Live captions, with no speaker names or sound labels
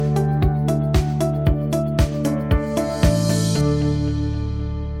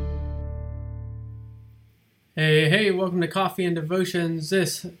Hey, welcome to Coffee and Devotions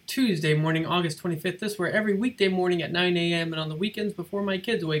this Tuesday morning, August 25th. This where every weekday morning at 9 a.m. and on the weekends before my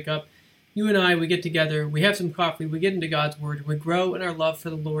kids wake up, you and I, we get together, we have some coffee, we get into God's Word, and we grow in our love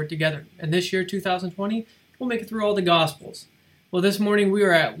for the Lord together. And this year, 2020, we'll make it through all the Gospels. Well, this morning we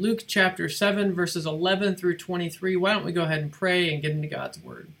are at Luke chapter 7, verses 11 through 23. Why don't we go ahead and pray and get into God's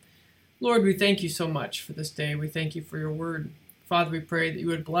Word? Lord, we thank you so much for this day. We thank you for your Word. Father, we pray that you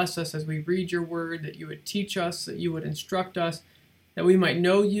would bless us as we read your word, that you would teach us, that you would instruct us, that we might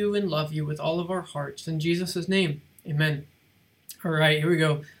know you and love you with all of our hearts. In Jesus' name, amen. All right, here we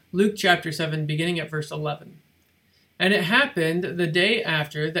go. Luke chapter 7, beginning at verse 11. And it happened the day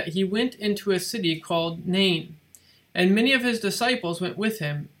after that he went into a city called Nain, and many of his disciples went with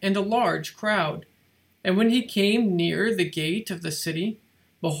him, and a large crowd. And when he came near the gate of the city,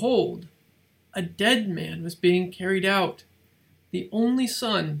 behold, a dead man was being carried out, the only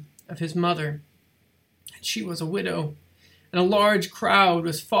son of his mother, and she was a widow, and a large crowd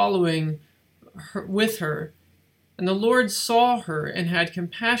was following her, with her. And the Lord saw her and had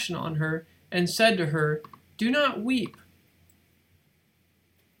compassion on her, and said to her, "Do not weep."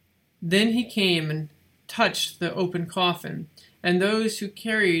 Then he came and touched the open coffin, and those who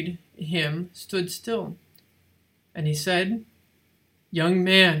carried him stood still. And he said, "Young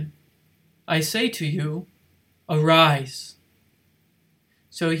man, I say to you, arise."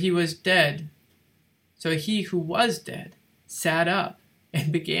 So he who was dead sat up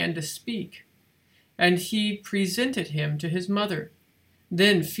and began to speak, and he presented him to his mother.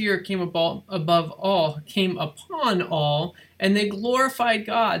 Then fear came upon all, and they glorified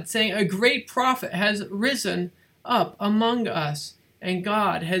God, saying, "A great prophet has risen up among us, and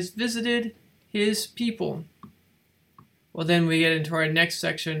God has visited his people." Well, then we get into our next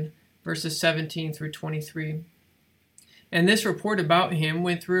section, verses 17 through 23. And this report about him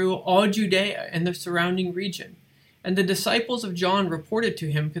went through all Judea and the surrounding region. And the disciples of John reported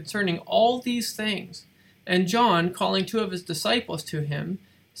to him concerning all these things. And John, calling two of his disciples to him,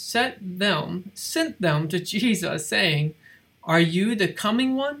 sent them to Jesus, saying, "Are you the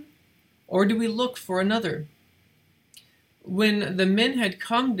coming one, or do we look for another?" When the men had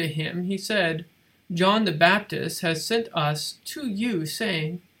come to him, he said, "John the Baptist has sent us to you,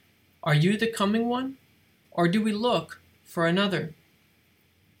 saying, 'Are you the coming one, or do we look for another?'"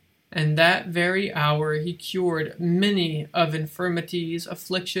 And that very hour he cured many of infirmities,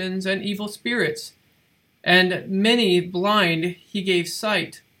 afflictions, and evil spirits, and many blind he gave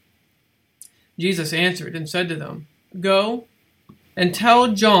sight. Jesus answered and said to them, "Go and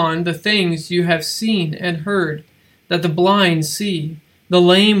tell John the things you have seen and heard, that the blind see, the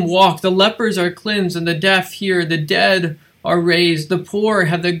lame walk, the lepers are cleansed, and the deaf hear, the dead are raised, the poor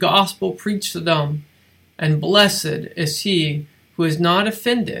have the gospel preached to them. And blessed is he who is not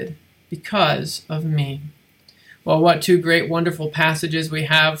offended because of me." Well, what two great, wonderful passages we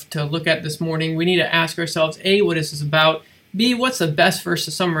have to look at this morning. We need to ask ourselves, A, what is this about? B, what's the best verse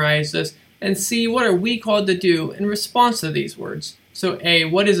to summarize this? And C, what are we called to do in response to these words? So A,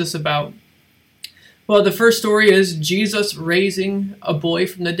 what is this about? Well, the first story is Jesus raising a boy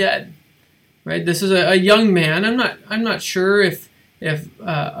from the dead. Right? This is a young man. I'm not sure if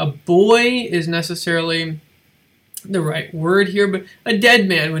a boy is necessarily the right word here, but a dead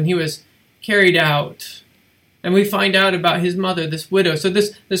man when he was carried out. And we find out about his mother, this widow. So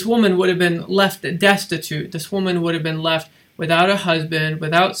this woman would have been left destitute. This woman would have been left without a husband,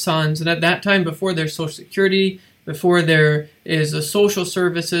 without sons. And at that time, before there's Social Security, before there is the social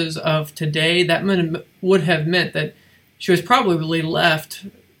services of today, that would have meant that she was probably left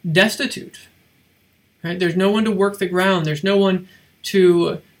destitute. Right? There's no one to work the ground. There's no one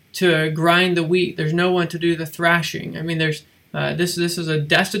to grind the wheat. There's no one to do the thrashing. I mean, this is a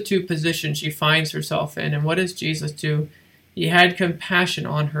destitute position she finds herself in. And what does Jesus do? He had compassion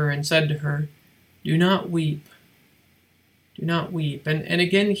on her and said to her, "Do not weep. Do not weep." And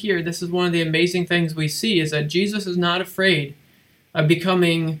again here, this is one of the amazing things we see, is that Jesus is not afraid of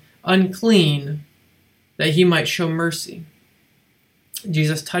becoming unclean that he might show mercy.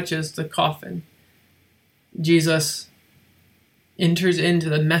 Jesus touches the coffin. Jesus enters into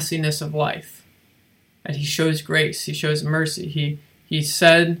the messiness of life, and he shows grace, he shows mercy. He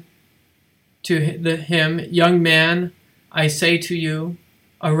said to him, "Young man, I say to you,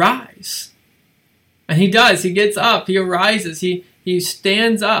 arise." And he does. He gets up, he arises, he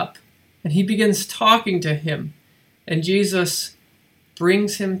stands up, and he begins talking to him. And Jesus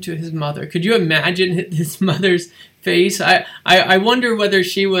brings him to his mother. Could you imagine his mother's face? I wonder whether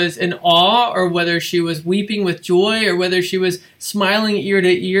she was in awe, or whether she was weeping with joy, or whether she was smiling ear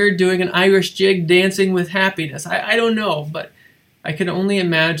to ear, doing an Irish jig, dancing with happiness. I don't know, but I can only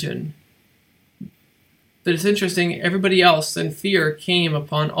imagine But it's interesting, everybody else in fear came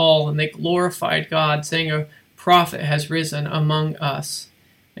upon all, and they glorified God, saying, a prophet has risen among us,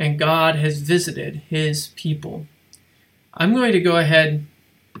 and God has visited his people. I'm going to go ahead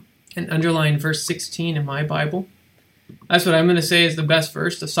and underline verse 16 in my Bible. That's what I'm going to say is the best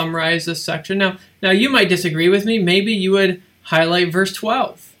verse to summarize this section. Now you might disagree with me. Maybe you would highlight verse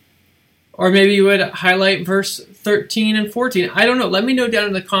 12. Or maybe you would highlight verse 13 and 14. I don't know. Let me know down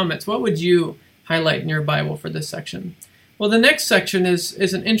in the comments. What would you highlight in your Bible for this section? Well, the next section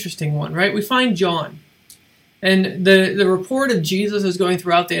is an interesting one, right? We find John. And the report of Jesus is going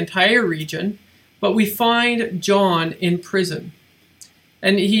throughout the entire region. But we find John in prison.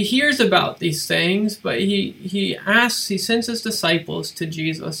 And he hears about these things, but he sends his disciples to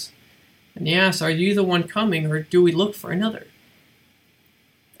Jesus. And he asks, are you the one coming, or do we look for another?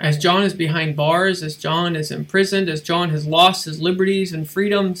 As John is behind bars, as John is imprisoned, as John has lost his liberties and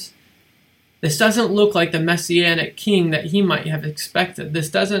freedoms, this doesn't look like the messianic king that he might have expected. This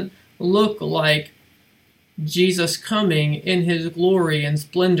doesn't look like Jesus coming in his glory and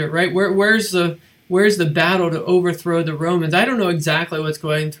splendor, right? Where's the battle to overthrow the Romans? I don't know exactly what's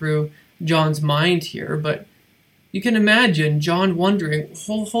going through John's mind here, but you can imagine John wondering,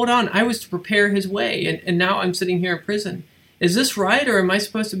 hold on, I was to prepare his way, and now I'm sitting here in prison. Is this right, or am I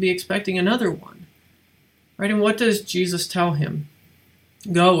supposed to be expecting another one? Right? And what does Jesus tell him?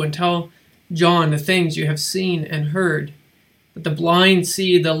 Go and tell John the things you have seen and heard. That the blind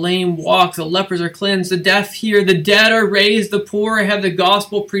see, the lame walk, the lepers are cleansed, the deaf hear, the dead are raised, the poor have the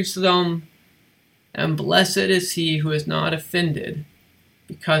gospel preached to them. And blessed is he who is not offended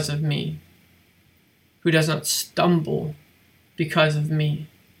because of me, who does not stumble because of me.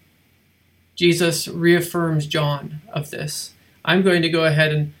 Jesus reaffirms John of this. I'm going to go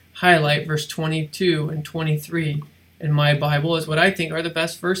ahead and highlight verse 22 and 23 in my Bible as what I think are the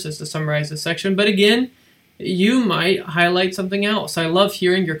best verses to summarize this section. But again, you might highlight something else. I love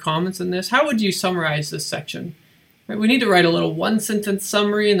hearing your comments in this. How would you summarize this section? Right, we need to write a little one-sentence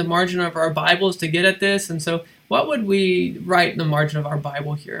summary in the margin of our Bibles to get at this. And so what would we write in the margin of our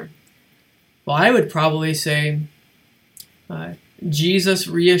Bible here? Well, I would probably say, Jesus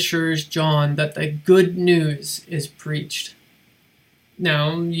reassures John that the good news is preached.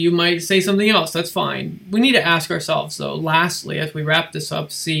 Now, you might say something else. That's fine. We need to ask ourselves, though, lastly, as we wrap this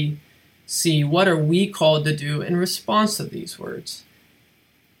up, see what are we called to do in response to these words?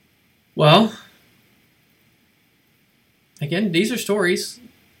 Well, again, these are stories.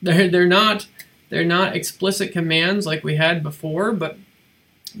 They're not explicit commands like we had before, but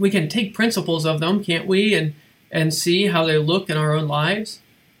we can take principles of them, can't we? And see how they look in our own lives?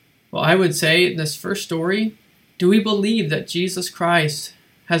 Well, I would say in this first story, do we believe that Jesus Christ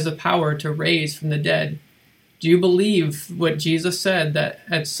has the power to raise from the dead? Do you believe what Jesus said, that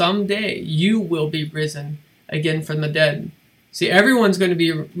at some day you will be risen again from the dead? See, everyone's going to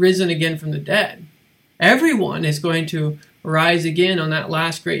be risen again from the dead. Everyone is going to rise again on that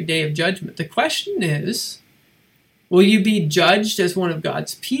last great day of judgment. The question is, will you be judged as one of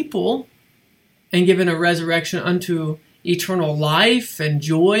God's people and given a resurrection unto eternal life and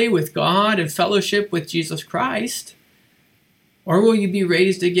joy with God and fellowship with Jesus Christ? Or will you be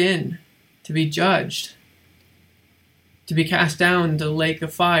raised again to be judged, to be cast down into the lake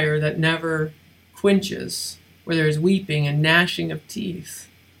of fire that never quenches, where there is weeping and gnashing of teeth?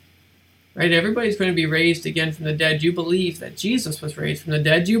 Right? Everybody's going to be raised again from the dead. Do you believe that Jesus was raised from the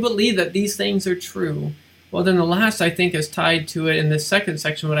dead? Do you believe that these things are true? Well, then the last, I think, is tied to it in this second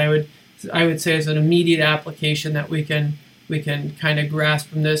section, what I would say is an immediate application that we can kind of grasp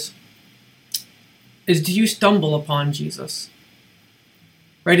from this is, do you stumble upon Jesus?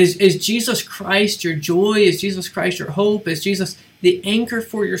 Right? Is Jesus Christ your joy? Is Jesus Christ your hope? Is Jesus the anchor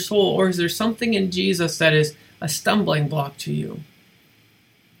for your soul? Or is there something in Jesus that is a stumbling block to you?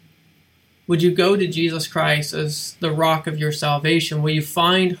 Would you go to Jesus Christ as the rock of your salvation? Will you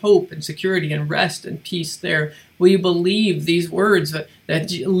find hope and security and rest and peace there? Will you believe these words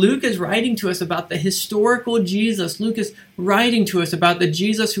that Luke is writing to us about the historical Jesus? Luke is writing to us about the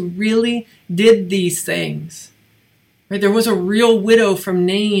Jesus who really did these things. Right? There was a real widow from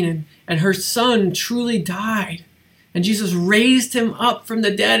Nain, and her son truly died. And Jesus raised him up from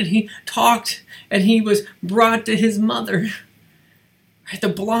the dead, and he talked, and he was brought to his mother. The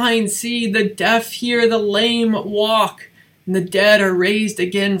blind see, the deaf hear, the lame walk, and the dead are raised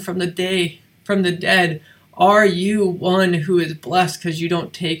again from the dead. Are you one who is blessed because you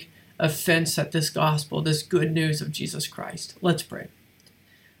don't take offense at this gospel, this good news of Jesus Christ? Let's pray.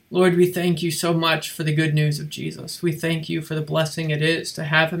 Lord, we thank you so much for the good news of Jesus. We thank you for the blessing it is to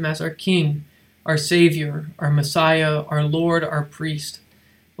have him as our King, our Savior, our Messiah, our Lord, our priest.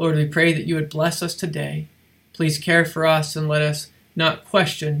 Lord, we pray that you would bless us today. Please care for us and let us not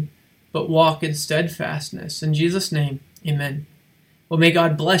question, but walk in steadfastness. In Jesus' name, amen. Well, may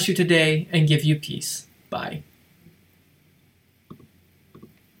God bless you today and give you peace. Bye.